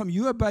 Every time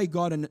you obey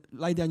God and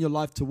lay down your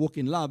life to walk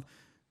in love,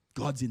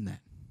 God's in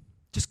that.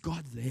 Just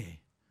God's there.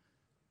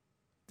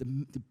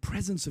 The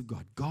presence of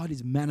God. God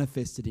is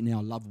manifested in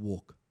our love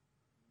walk.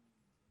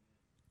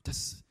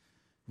 Just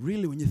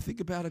really, when you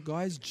think about it,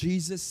 guys,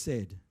 Jesus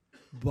said,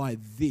 by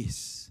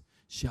this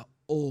shall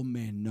all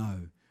men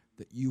know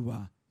that you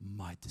are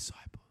my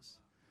disciples.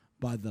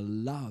 By the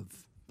love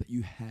that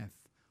you have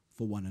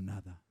for one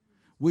another.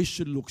 We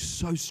should look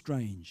so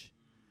strange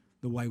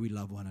the way we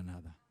love one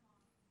another.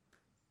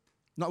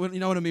 You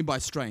know what I mean by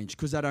strange?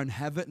 Because they don't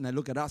have it and they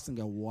look at us and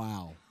go,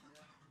 wow.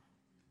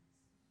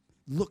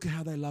 Look at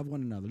how they love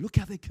one another. Look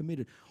how they're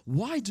committed.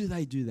 Why do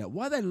they do that?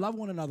 Why do they love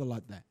one another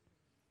like that?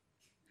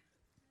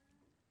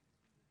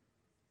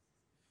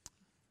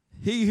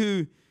 He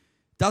who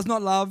does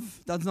not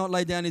love, does not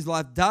lay down his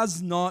life,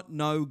 does not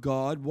know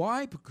God.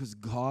 Why? Because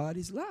God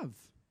is love.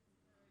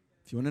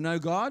 If you want to know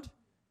God,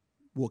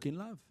 walk in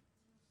love.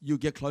 You'll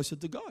get closer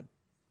to God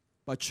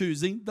by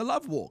choosing the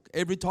love walk.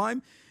 Every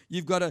time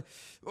you've got to,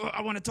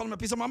 I want to tell them a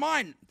piece of my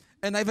mind.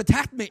 And they've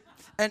attacked me.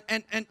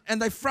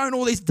 And they've thrown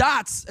all these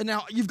darts. And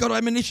now you've got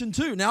ammunition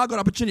too. Now I've got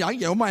opportunity. I can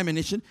get all my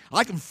ammunition.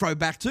 I can throw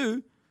back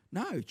too.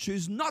 No,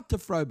 choose not to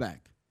throw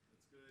back.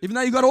 Even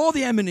though you've got all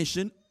the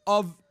ammunition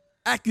of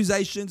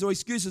accusations or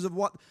excuses of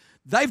what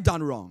they've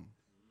done wrong.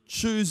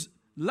 Choose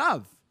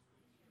love.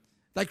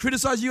 They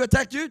criticize you,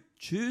 attacked you.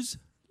 Choose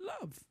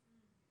love.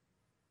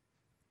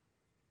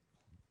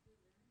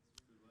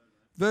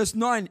 Verse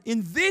 9,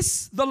 in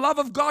this the love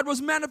of God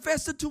was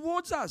manifested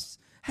towards us.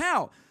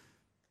 How?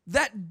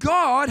 That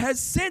God has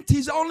sent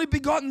His only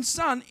begotten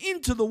Son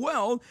into the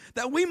world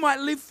that we might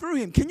live through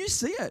Him. Can you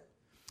see it?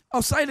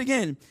 I'll say it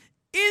again.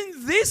 In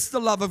this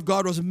the love of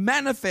God was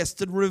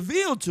manifested,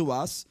 revealed to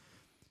us,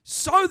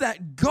 so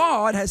that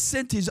God has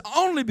sent His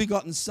only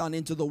begotten Son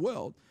into the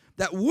world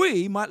that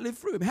we might live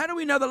through Him. How do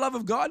we know the love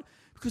of God?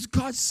 Because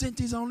God sent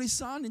His only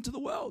Son into the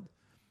world.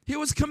 He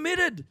was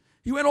committed.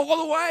 He went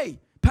all the way,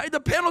 paid the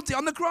penalty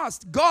on the cross.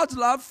 God's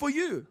love for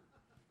you.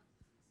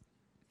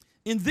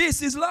 In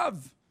this is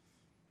love.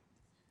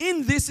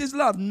 In this is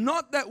love.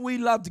 Not that we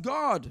loved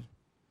God,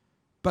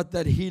 but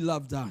that He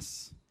loved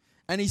us.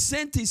 And He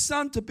sent His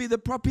Son to be the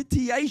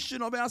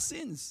propitiation of our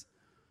sins.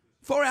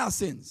 For our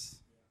sins.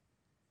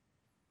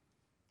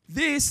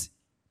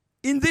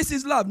 In this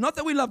is love. Not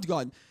that we loved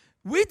God.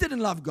 We didn't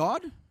love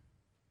God.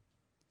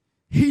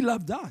 He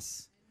loved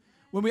us.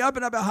 When we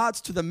open up our hearts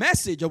to the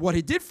message of what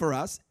He did for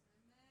us,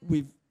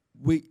 we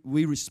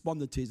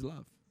responded to His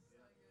love.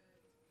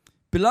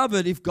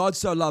 Beloved, if God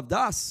so loved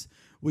us,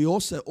 we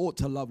also ought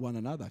to love one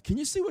another. Can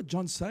you see what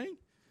John's saying?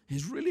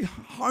 He's really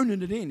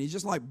honing it in. He's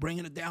just like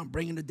bringing it down.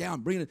 He's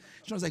trying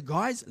to say,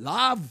 guys,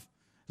 love.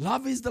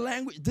 Love is the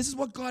language. This is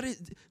what God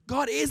is.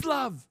 God is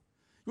love.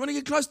 You want to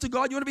get close to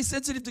God? You want to be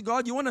sensitive to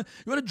God? You want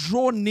to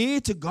draw near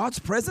to God's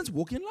presence?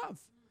 Walk in love.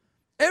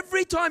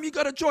 Every time you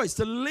got a choice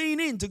to lean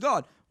into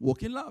God,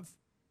 walk in love.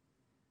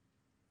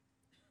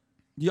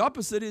 The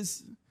opposite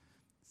is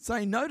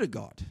saying no to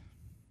God.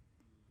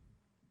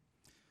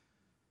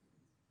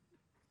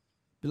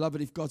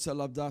 Beloved, if God so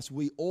loved us,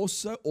 we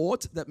also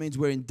ought, that means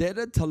we're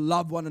indebted to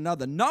love one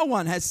another. No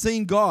one has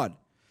seen God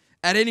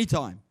at any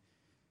time.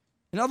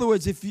 In other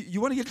words, if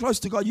you want to get close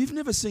to God, you've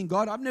never seen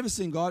God. I've never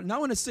seen God. No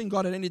one has seen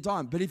God at any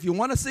time. But if you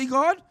want to see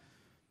God,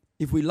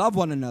 if we love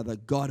one another,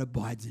 God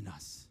abides in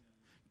us.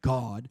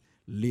 God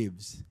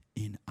lives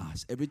in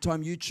us. Every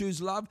time you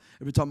choose love,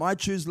 every time I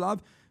choose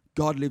love,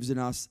 God lives in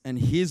us, and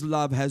His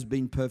love has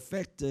been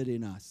perfected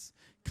in us,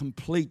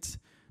 complete,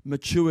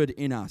 matured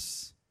in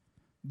us.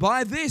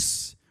 By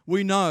this,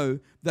 we know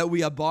that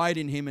we abide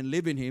in Him and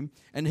live in Him,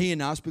 and He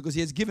in us, because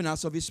He has given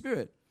us of His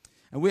Spirit.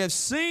 And we have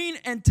seen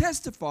and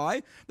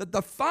testify that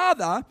the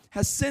Father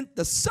has sent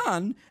the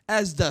Son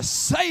as the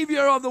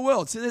Savior of the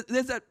world. See,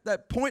 there's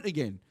that point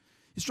again.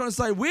 He's trying to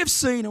say, we've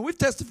seen and we've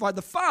testified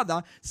the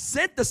Father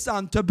sent the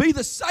Son to be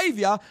the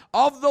Savior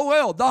of the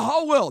world, the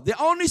whole world.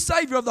 The only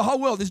Savior of the whole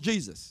world is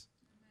Jesus.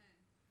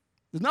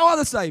 There's no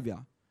other Savior.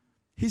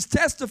 He's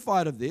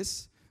testified of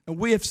this, and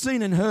we have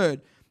seen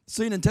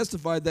and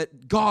testified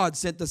that God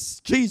sent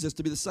Jesus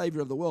to be the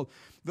Savior of the world.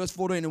 Verse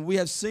 14, and we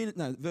have seen it,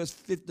 verse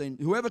 15,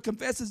 whoever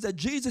confesses that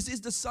Jesus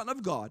is the Son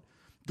of God,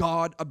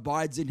 God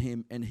abides in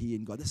him and he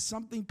in God. There's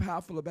something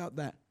powerful about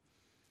that.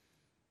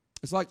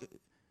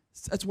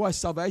 That's why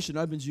salvation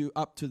opens you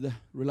up to the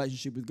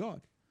relationship with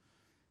God.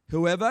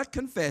 Whoever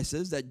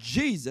confesses that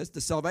Jesus,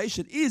 the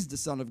salvation, is the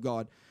Son of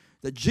God,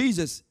 that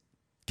Jesus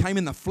came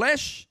in the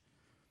flesh,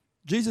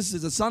 Jesus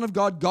is the Son of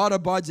God, God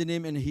abides in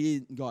him and he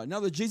in God. In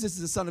other words, Jesus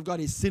is the Son of God,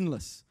 he's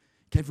sinless.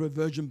 He came from a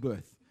virgin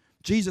birth.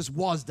 Jesus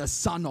was the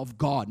Son of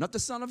God, not the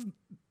son of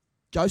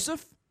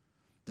Joseph,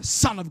 the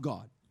Son of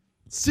God.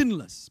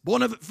 Sinless,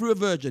 born through a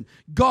virgin.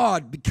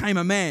 God became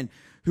a man.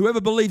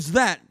 Whoever believes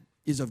that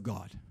is of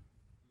God.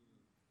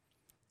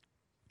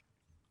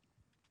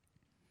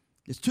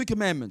 There's 2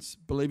 commandments.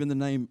 Believe in the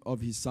name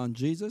of his Son,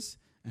 Jesus,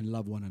 and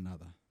love one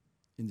another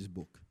in this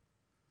book.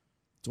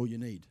 That's all you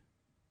need.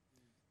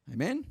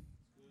 Amen?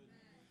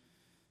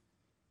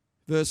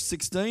 Verse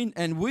 16,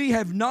 and we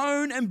have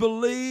known and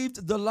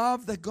believed the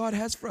love that God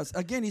has for us.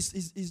 Again,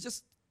 he's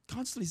just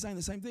constantly saying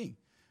the same thing.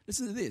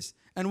 Listen to this.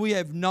 And we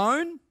have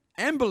known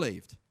and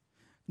believed.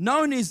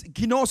 Known is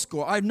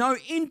ginosko. I know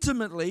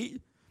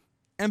intimately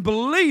and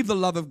believe the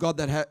love of God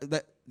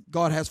that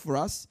God has for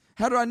us.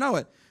 How do I know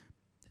it?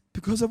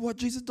 Because of what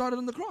Jesus died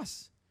on the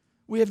cross.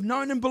 We have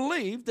known and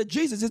believed that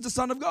Jesus is the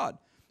Son of God.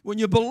 When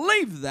you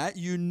believe that,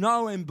 you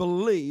know and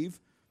believe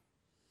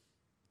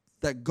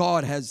that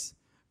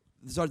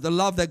the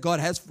love that God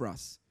has for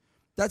us.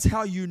 That's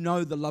how you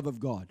know the love of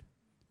God,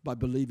 by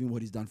believing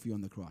what he's done for you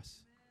on the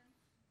cross.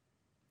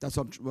 That's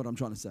what I'm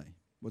trying to say,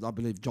 what I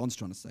believe John's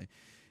trying to say.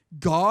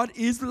 God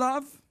is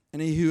love,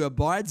 and he who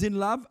abides in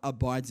love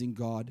abides in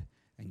God,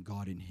 and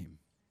God in him.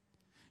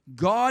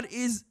 God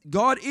is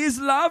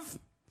love,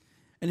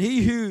 and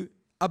he who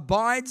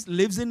abides,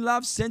 lives in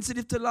love,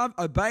 sensitive to love,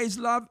 obeys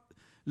love,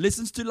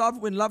 listens to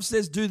love. When love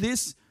says do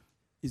this,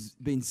 is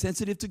being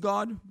sensitive to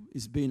God,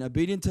 is being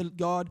obedient to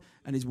God,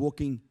 and is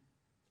walking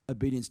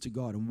obedience to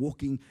God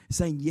and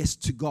saying yes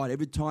to God.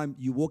 Every time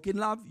you walk in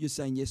love, you're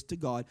saying yes to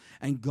God,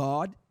 and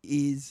God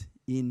is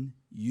in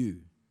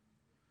you.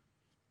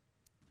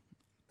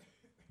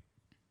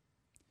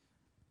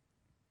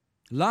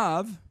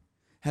 Love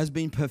has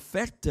been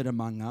perfected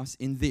among us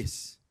in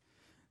this.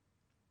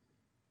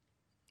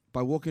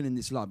 By walking in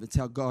this love. That's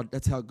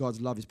how God's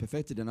love is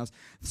perfected in us,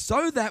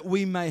 so that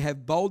we may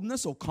have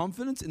boldness or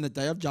confidence in the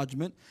day of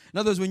judgment. In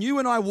other words, when you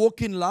and I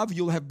walk in love,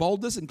 you'll have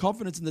boldness and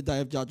confidence in the day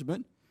of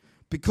judgment.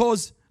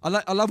 Because, I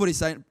love what he's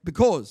saying,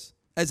 because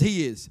as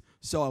he is,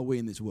 so are we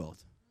in this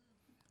world.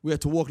 We are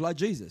to walk like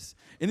Jesus.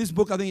 In this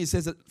book, I think he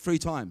says it 3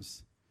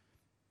 times.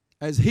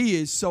 As he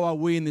is, so are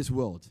we in this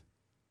world.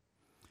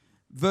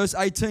 Verse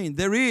 18,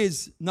 there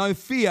is no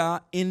fear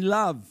in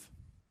love.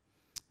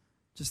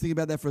 Just think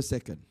about that for a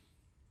second.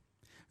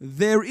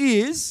 There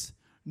is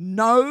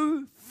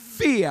no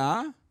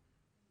fear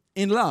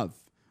in love.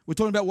 We're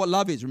talking about what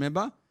love is,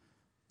 remember?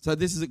 So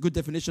this is a good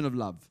definition of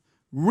love.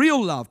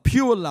 Real love,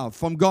 pure love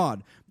from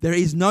God. There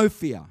is no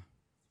fear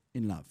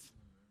in love.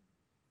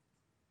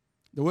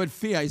 The word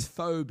fear is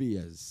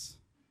phobias.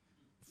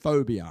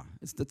 Phobia.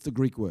 That's the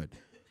Greek word.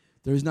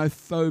 There is no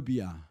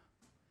phobia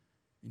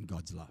in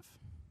God's love.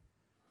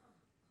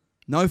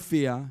 No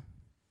fear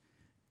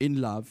in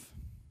love.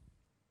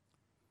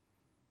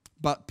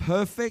 But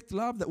perfect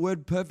love, that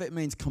word perfect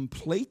means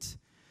complete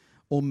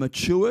or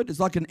matured. It's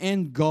like an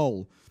end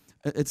goal.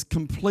 It's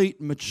complete,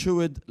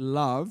 matured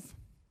love.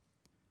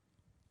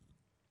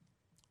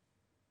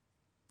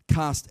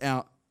 Cast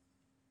out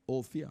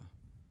all fear.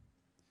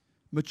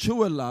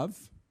 Mature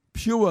love,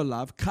 pure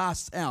love,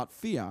 casts out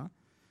fear.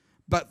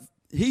 But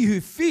he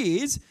who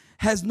fears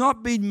has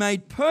not been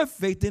made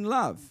perfect in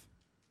love.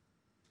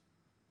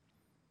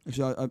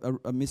 Actually,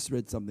 I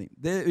misread something.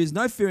 There is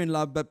no fear in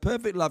love, but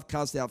perfect love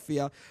casts out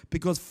fear,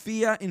 because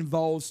fear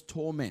involves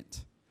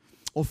torment.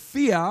 Or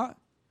fear,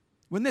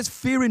 when there's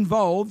fear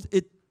involved,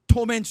 it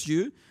torments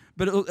you,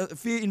 but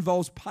fear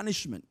involves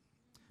punishment.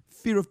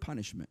 Fear of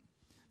punishment.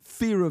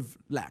 Fear of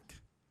lack.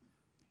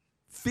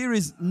 Fear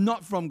is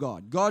not from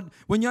God. God,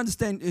 when you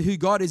understand who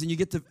God is and you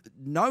get to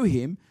know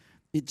him,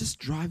 it just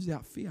drives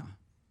out fear.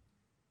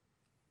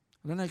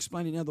 I don't know how to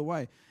explain it any other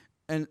way.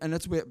 And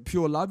that's where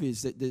pure love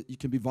is, that you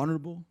can be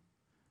vulnerable.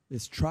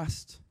 There's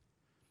trust.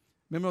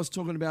 Remember I was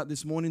talking about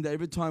this morning that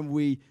every time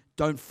we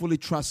don't fully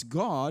trust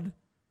God,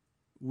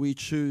 we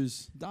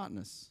choose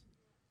darkness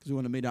because we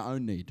want to meet our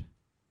own need.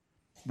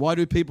 Why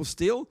do people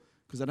steal?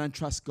 Because they don't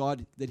trust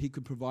God that he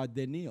could provide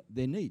their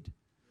need.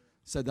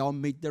 So they'll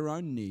meet their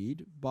own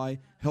need by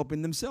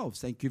helping themselves.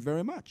 Thank you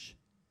very much.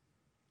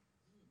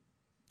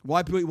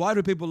 Why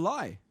do people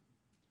lie?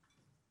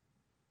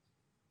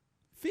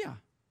 Fear.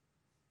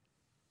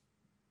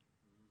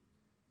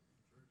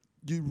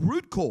 The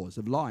root cause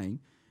of lying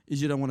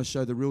is you don't want to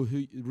show the real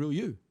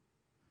you.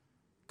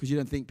 Because you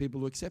don't think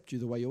people will accept you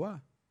the way you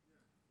are.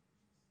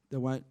 They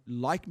won't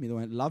like me, they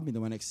won't love me, they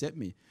won't accept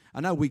me.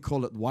 I know we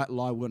call it white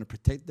lie, we want to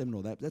protect them and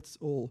all that. That's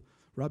all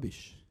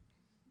rubbish.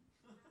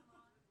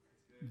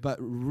 But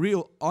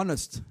real,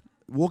 honest,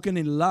 walking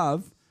in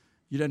love,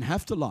 you don't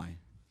have to lie.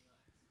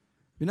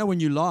 You know, when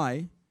you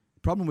lie, the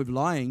problem with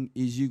lying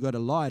is you got to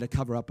lie to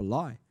cover up a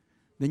lie.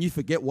 Then you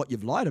forget what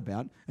you've lied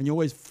about, and you're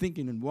always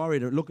thinking and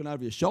worried and looking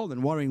over your shoulder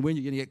and worrying when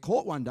you're going to get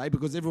caught one day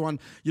because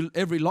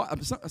every lie.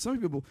 Some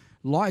people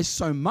lie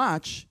so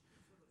much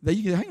that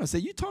you can hang on. Say,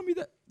 you told me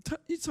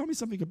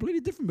something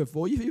completely different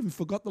before. You even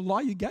forgot the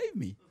lie you gave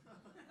me.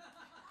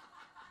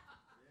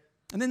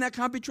 And then that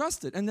can't be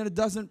trusted, and then it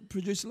doesn't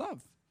produce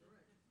love.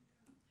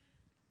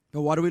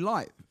 But why do we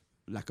lie?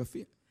 Lack of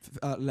fear,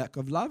 lack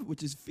of love,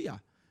 which is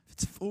fear.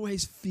 It's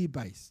always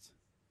fear-based.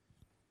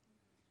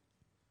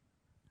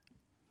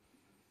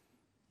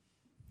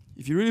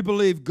 If you really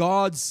believe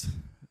God's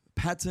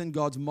pattern,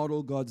 God's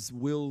model, God's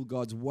will,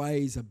 God's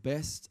ways are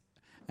best,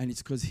 and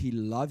it's because he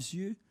loves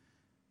you,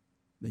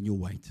 then you'll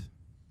wait.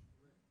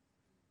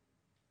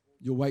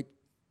 You'll wait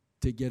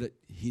to get it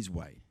his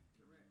way.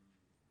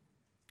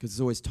 Because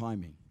it's always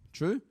timing.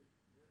 True?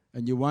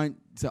 And you won't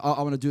say, oh,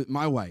 I want to do it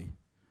my way.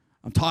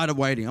 I'm tired of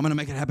waiting. I'm going to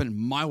make it happen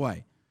my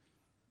way.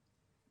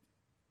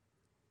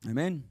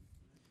 Amen?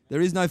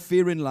 There is no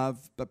fear in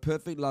love, but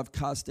perfect love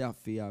casts out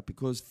fear,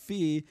 because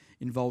fear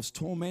involves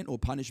torment or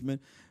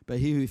punishment, but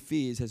he who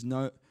fears has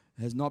not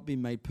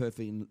been made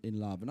perfect in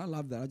love. And I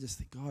love that. I just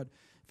think, God,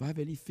 if I have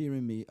any fear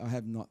in me, I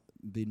have not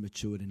been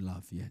matured in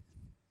love yet.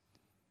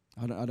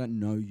 I don't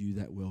know you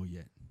that well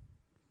yet.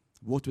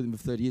 I've walked with him for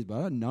 30 years, but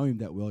I don't know him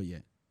that well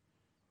yet.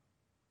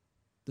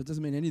 That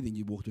doesn't mean anything,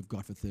 you walked with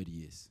God for 30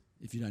 years,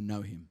 if you don't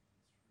know him.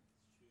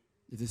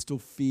 If there's still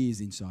fears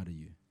inside of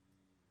you.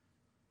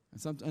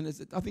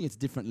 I think it's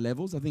different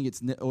levels. I think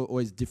it's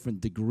always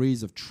different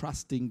degrees of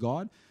trusting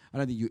God. I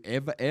don't think you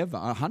ever,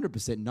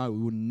 100% know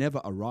we will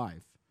never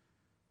arrive.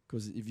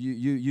 Because if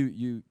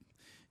you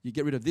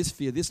get rid of this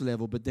fear, this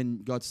level, but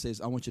then God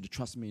says, I want you to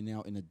trust me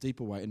now in a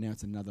deeper way, and now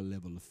it's another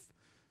level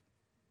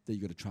that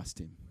you've got to trust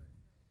him.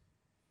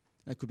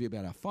 That could be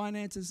about our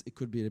finances. It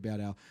could be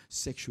about our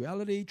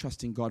sexuality,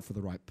 trusting God for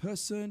the right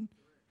person.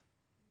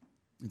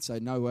 And say,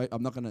 no, wait,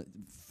 I'm not going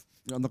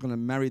to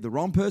marry the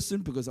wrong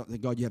person because I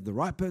think, God, you have the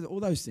right person. All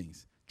those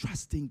things.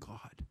 Trusting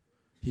God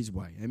his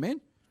way.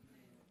 Amen?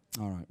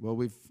 All right.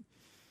 Well,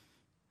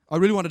 I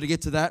really wanted to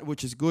get to that,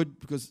 which is good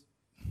because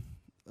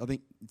I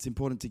think it's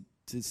important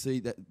to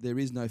see that there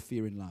is no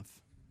fear in love.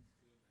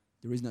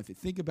 There is no fear.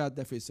 Think about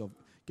that for yourself.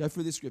 Go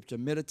through this scripture.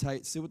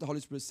 Meditate. See what the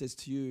Holy Spirit says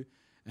to you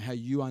and how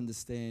you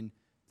understand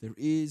there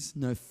is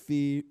no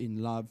fear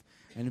in love.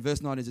 And in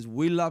verse 9 it says,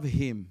 we love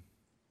him.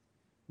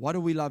 Why do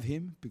we love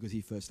him? Because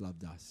he first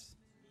loved us.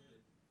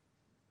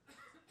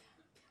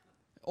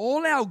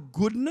 All our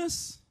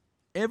goodness,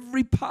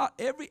 every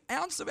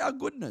ounce of our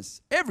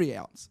goodness, every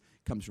ounce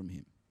comes from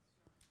him.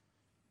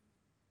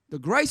 The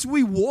grace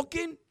we walk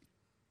in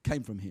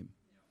came from him.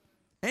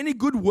 Any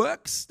good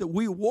works that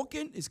we walk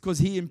in is because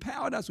he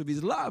empowered us with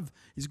his love,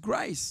 his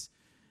grace.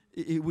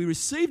 We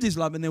received his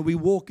love and then we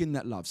walk in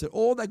that love. So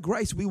all that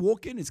grace we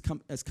walk in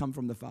has come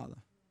from the Father.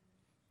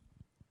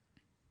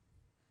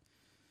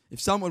 If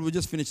someone, we'll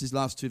just finish these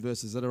last two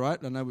verses, is that all right?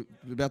 I know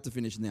we're about to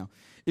finish now.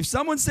 If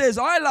someone says,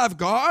 I love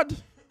God,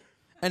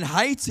 and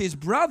hates his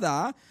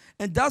brother,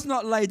 and does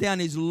not lay down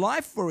his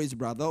life for his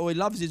brother, or he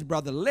loves his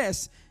brother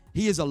less,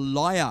 he is a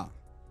liar.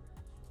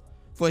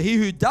 For he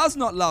who does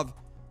not love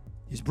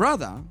his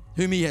brother,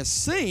 whom he has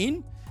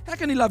seen, how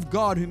can he love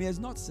God whom he has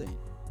not seen?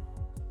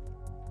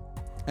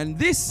 And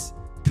this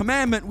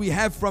commandment we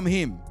have from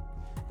him,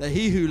 that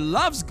he who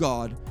loves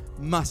God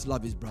must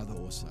love his brother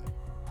also.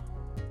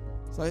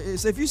 So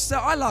if you say,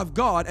 I love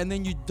God, and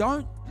then you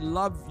don't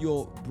love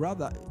your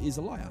brother, is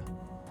a liar.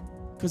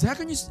 Because how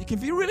can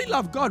if you really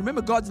love God,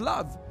 remember God's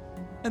love.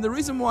 And the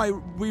reason why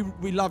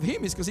we love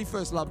him is because he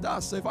first loved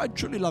us. So if I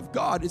truly love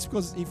God, it's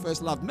because he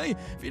first loved me.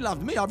 If he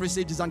loved me, I've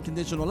received his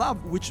unconditional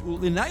love, which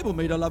will enable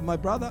me to love my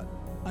brother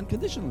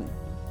unconditionally.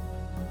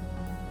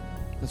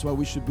 That's why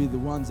we should be the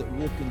ones that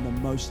walk in the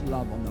most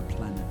love on the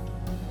planet.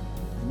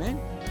 Amen?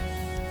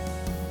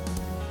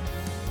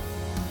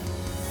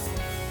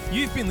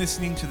 You've been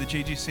listening to the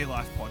GGC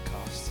Life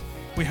podcast.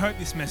 We hope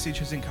this message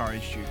has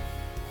encouraged you.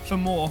 If For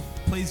more,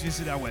 please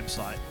visit our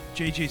website,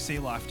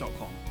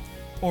 ggclife.com,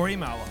 or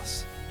email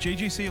us,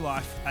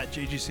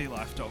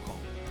 ggclife@ggclife.com.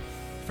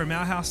 From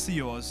our house to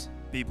yours,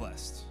 be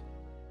blessed.